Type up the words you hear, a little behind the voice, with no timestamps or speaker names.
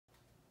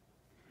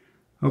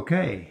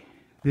Okay,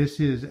 this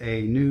is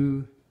a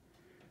new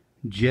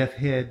Jeff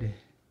Head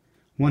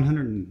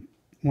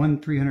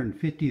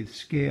 350th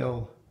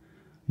scale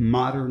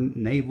modern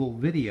naval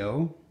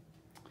video.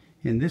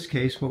 In this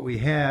case, what we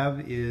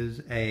have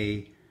is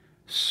a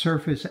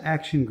surface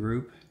action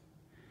group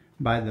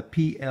by the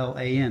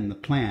PLAN, the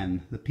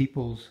Plan, the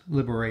People's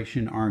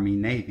Liberation Army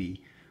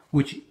Navy,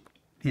 which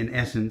in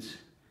essence,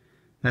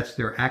 that's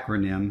their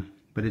acronym,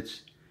 but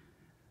it's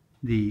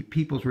the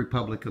People's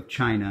Republic of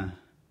China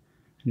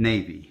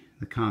Navy,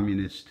 the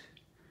Communist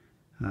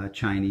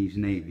Chinese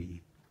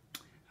Navy.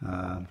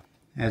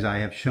 As I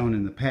have shown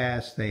in the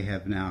past, they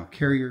have now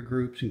carrier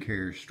groups and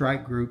carrier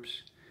strike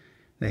groups.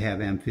 They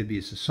have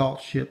amphibious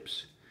assault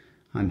ships.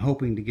 I'm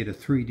hoping to get a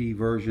 3D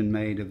version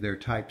made of their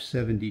Type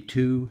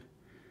 72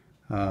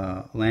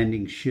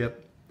 landing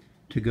ship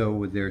to go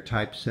with their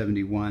Type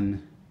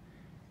 71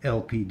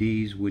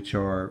 LPDs, which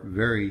are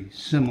very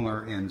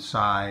similar in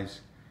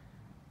size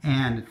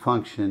and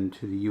function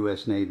to the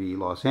U.S. Navy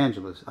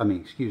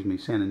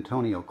San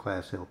Antonio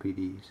class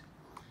LPDs.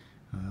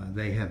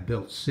 They have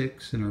built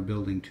 6 and are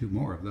building 2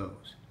 more of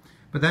those.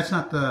 But that's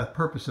not the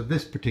purpose of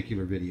this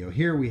particular video.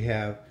 Here we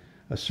have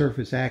a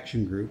surface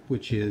action group,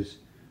 which is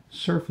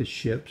surface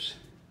ships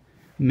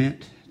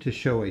meant to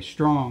show a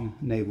strong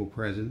naval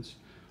presence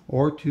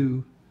or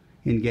to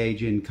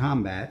engage in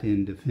combat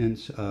in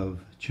defense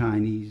of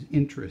Chinese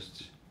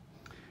interests.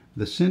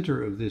 The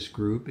center of this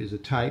group is a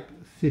Type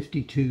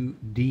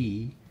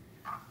 52D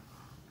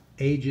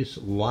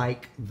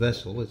Aegis-like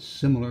vessel. It's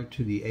similar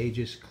to the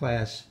Aegis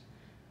class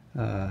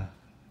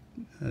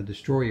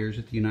destroyers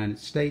that the United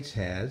States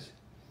has.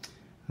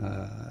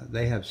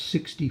 They have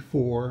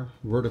 64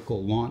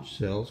 vertical launch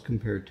cells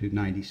compared to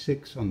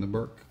 96 on the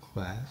Burke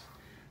class.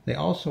 They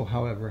also,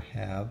 however,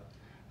 have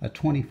a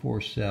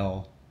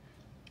 24-cell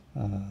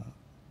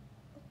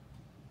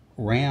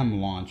ram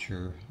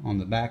launcher on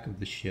the back of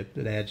the ship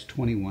that adds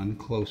 21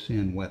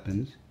 close-in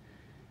weapons.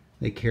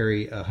 They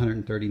carry a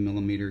 130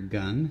 millimeter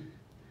gun,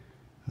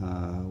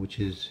 which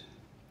is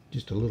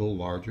just a little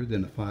larger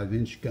than a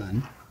 5-inch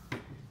gun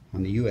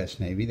on the U.S.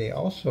 Navy. They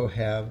also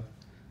have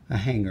a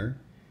hangar,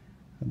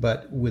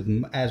 but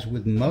as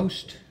with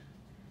most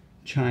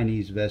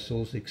Chinese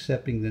vessels,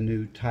 excepting the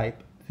new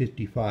Type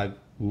 55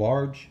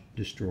 large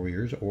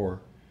destroyers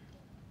or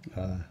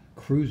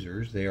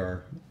cruisers, they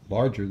are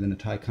larger than a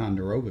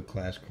Ticonderoga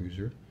class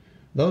cruiser.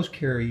 Those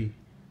carry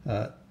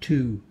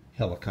 2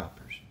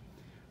 helicopters.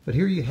 But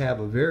here you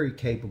have a very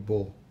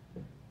capable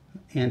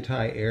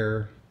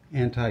anti-air,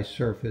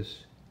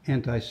 anti-surface,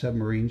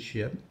 anti-submarine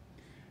ship.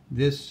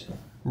 This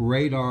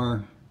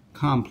radar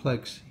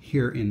complex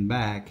here in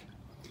back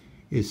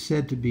is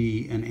said to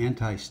be an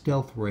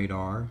anti-stealth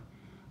radar.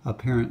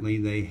 Apparently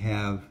they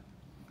have,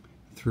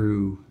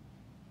 through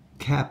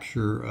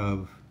capture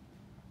of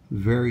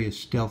various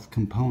stealth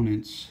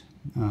components,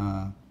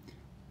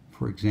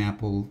 for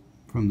example,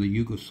 from the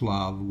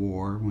Yugoslav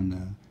war, when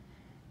the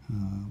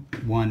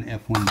one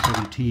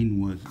F-117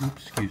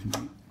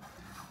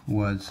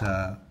 was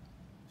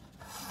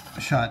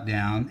shot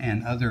down,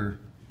 and other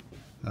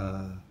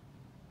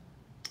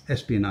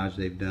espionage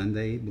they've done,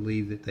 they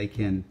believe that they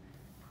can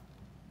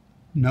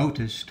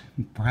notice,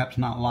 perhaps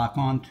not lock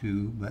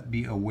onto, but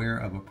be aware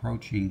of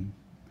approaching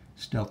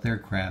stealth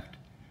aircraft,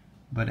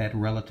 but at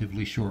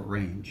relatively short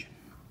range.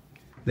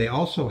 They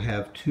also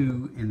have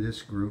 2 in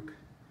this group,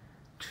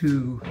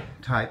 2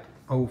 Type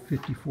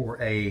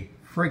 054A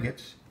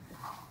frigates,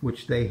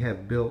 which they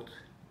have built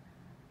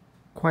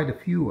quite a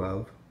few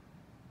of.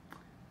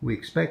 We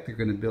expect they're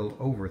going to build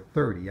over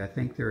 30. I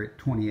think they're at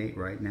 28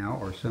 right now,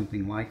 or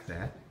something like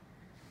that.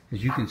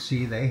 As you can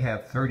see, they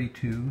have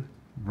 32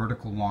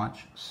 vertical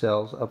launch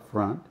cells up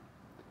front,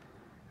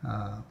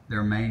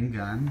 their main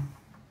gun,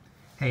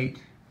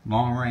 8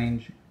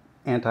 long-range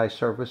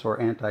anti-surface or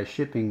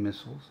anti-shipping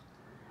missiles,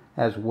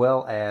 as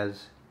well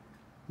as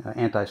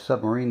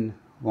anti-submarine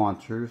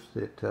launchers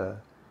that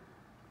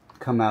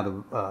come out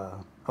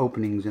of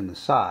openings in the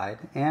side,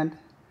 and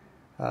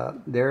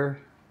their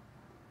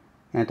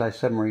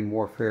anti-submarine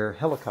warfare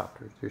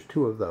helicopters. There's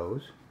 2 of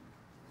those.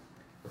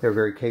 They're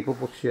very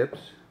capable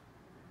ships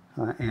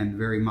and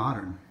very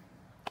modern.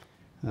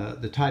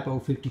 The Type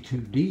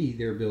 052D,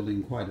 they're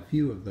building quite a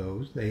few of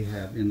those. They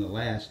have, in the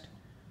last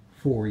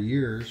 4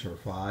 years or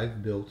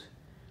 5, built,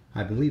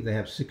 I believe they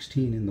have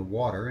 16 in the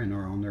water and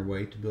are on their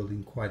way to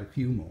building quite a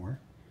few more.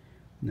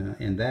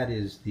 And that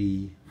is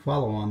the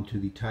follow-on to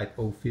the Type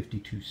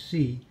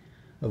 052C,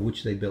 of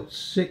which they built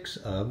 6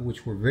 of,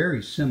 which were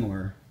very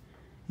similar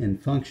in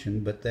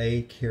function, but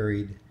they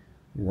carried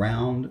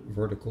round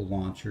vertical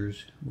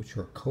launchers, which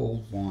are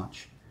cold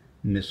launch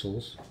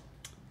missiles,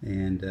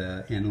 and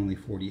only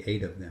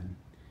 48 of them.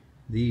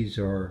 These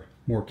are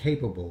more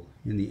capable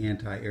in the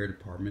anti-air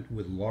department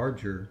with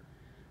larger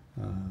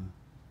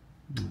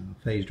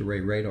phased array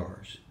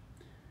radars.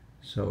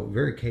 So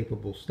very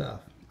capable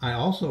stuff. I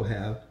also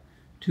have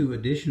 2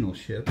 additional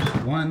ships.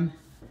 One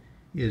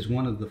is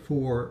one of the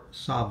 4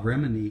 Saab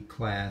Remini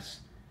class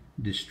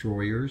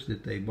destroyers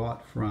that they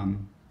bought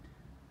from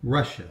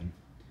Russia.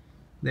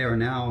 They are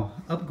now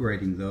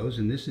upgrading those,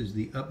 and this is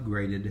the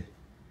upgraded,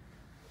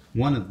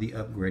 one of the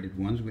upgraded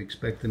ones. We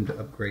expect them to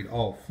upgrade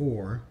all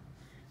 4.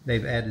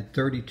 They've added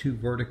 32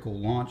 vertical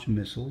launch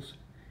missiles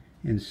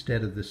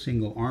instead of the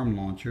single arm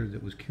launcher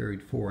that was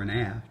carried fore and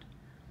aft.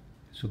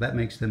 So that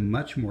makes them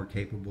much more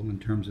capable in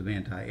terms of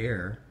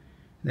anti-air.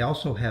 They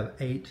also have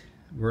 8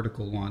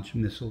 vertical launch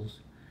missiles,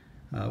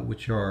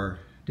 which are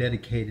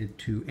dedicated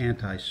to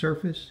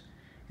anti-surface,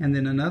 and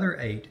then another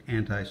 8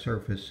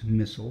 anti-surface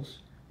missiles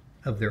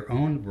of their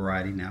own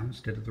variety now,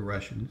 instead of the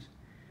Russians,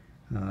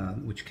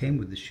 which came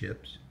with the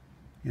ships.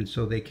 And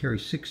so they carry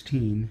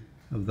 16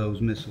 of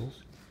those missiles,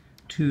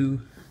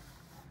 2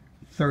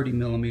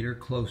 30mm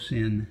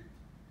close-in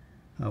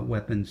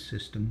weapons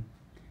system.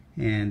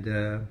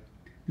 And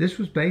this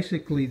was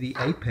basically the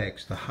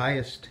apex, the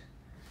highest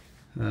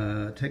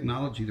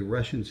technology the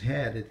Russians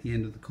had at the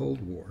end of the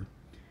Cold War.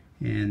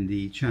 And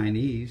the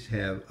Chinese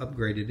have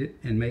upgraded it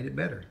and made it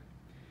better.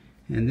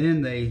 And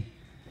then they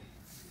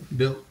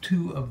built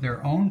 2 of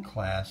their own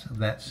class of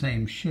that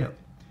same ship.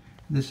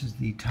 This is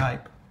the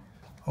type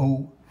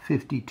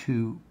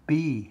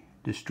O-52B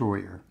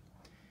destroyer.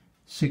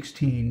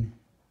 16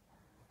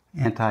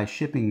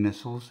 anti-shipping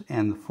missiles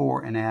and the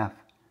fore and aft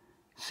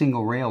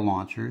single rail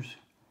launchers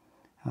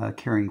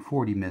carrying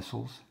 40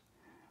 missiles.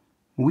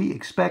 We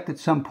expect at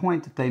some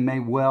point that they may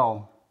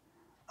well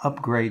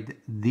upgrade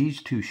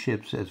these 2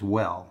 ships as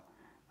well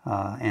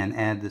and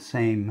add the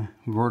same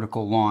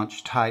vertical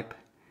launch type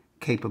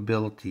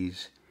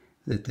capabilities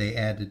that they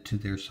added to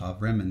their Saab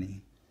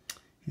Remini,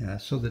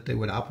 so that they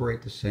would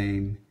operate the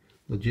same,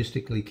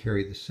 logistically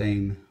carry the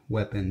same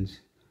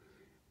weapons,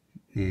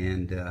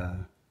 and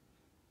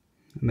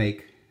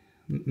make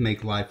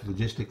life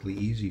logistically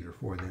easier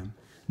for them.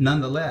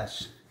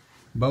 Nonetheless,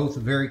 both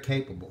very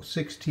capable.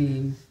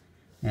 16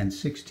 and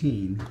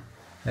 16,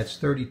 that's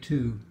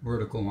 32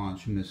 vertical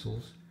launch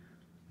missiles,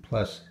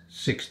 plus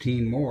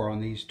 16 more on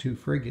these 2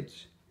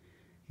 frigates.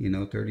 You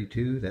know,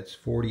 32, that's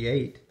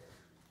 48.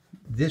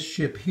 This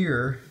ship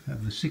here,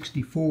 of the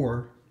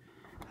 64,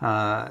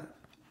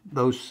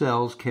 those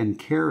cells can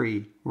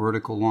carry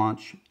vertical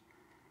launch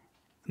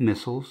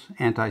missiles,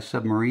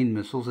 anti-submarine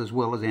missiles, as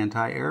well as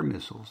anti-air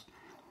missiles.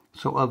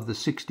 So of the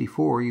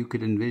 64, you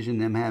could envision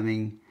them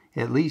having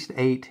at least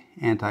 8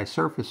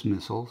 anti-surface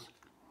missiles,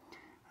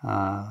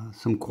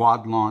 some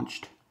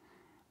quad-launched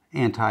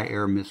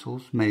anti-air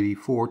missiles, maybe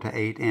 4 to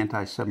 8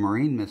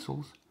 anti-submarine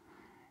missiles,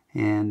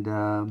 and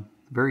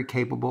very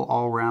capable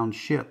all-round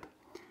ship.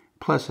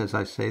 Plus, as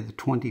I say, the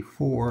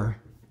 24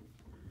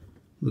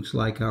 looks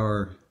like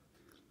our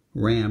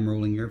RAM,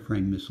 rolling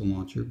airframe missile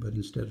launcher, but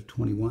instead of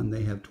 21,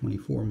 they have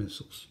 24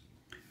 missiles.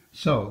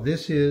 So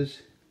this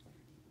is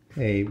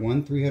a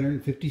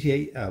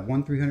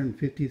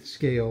 1/350th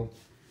scale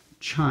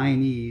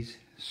Chinese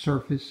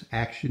surface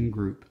action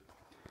group.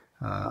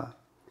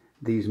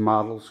 These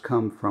models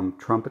come from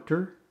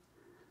Trumpeter,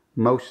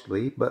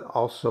 mostly, but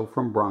also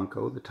from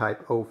Bronco. The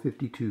type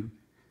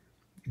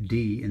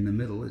O-52D in the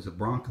middle is a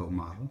Bronco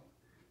model.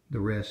 The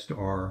rest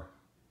are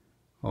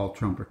all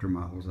Trumpeter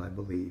models, I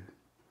believe.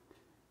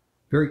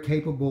 Very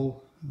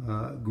capable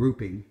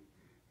grouping,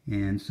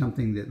 and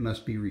something that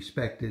must be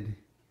respected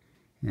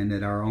and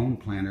that our own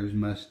planners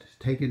must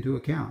take into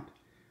account,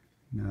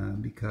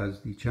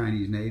 because the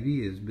Chinese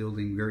Navy is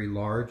building very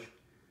large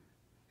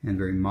and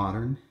very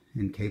modern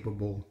and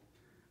capable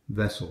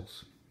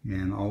vessels,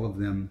 and all of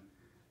them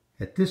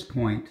at this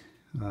point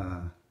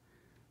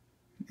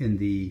in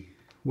the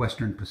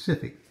Western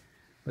Pacific.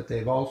 But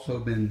they've also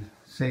been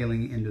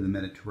sailing into the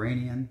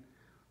Mediterranean,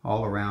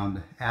 all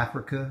around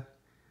Africa,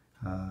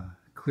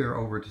 clear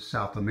over to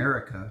South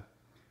America,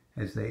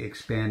 as they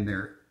expand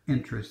their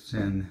interests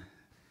in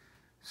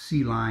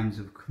sea lanes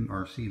of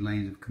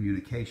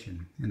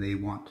communication, and they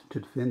want to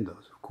defend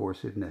those, of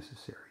course, if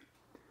necessary.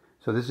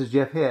 So this is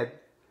Jeff Head.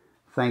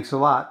 Thanks a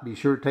lot. Be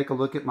sure to take a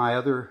look at my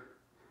other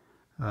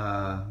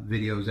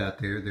videos out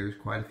there. There's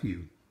quite a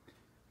few.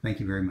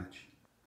 Thank you very much.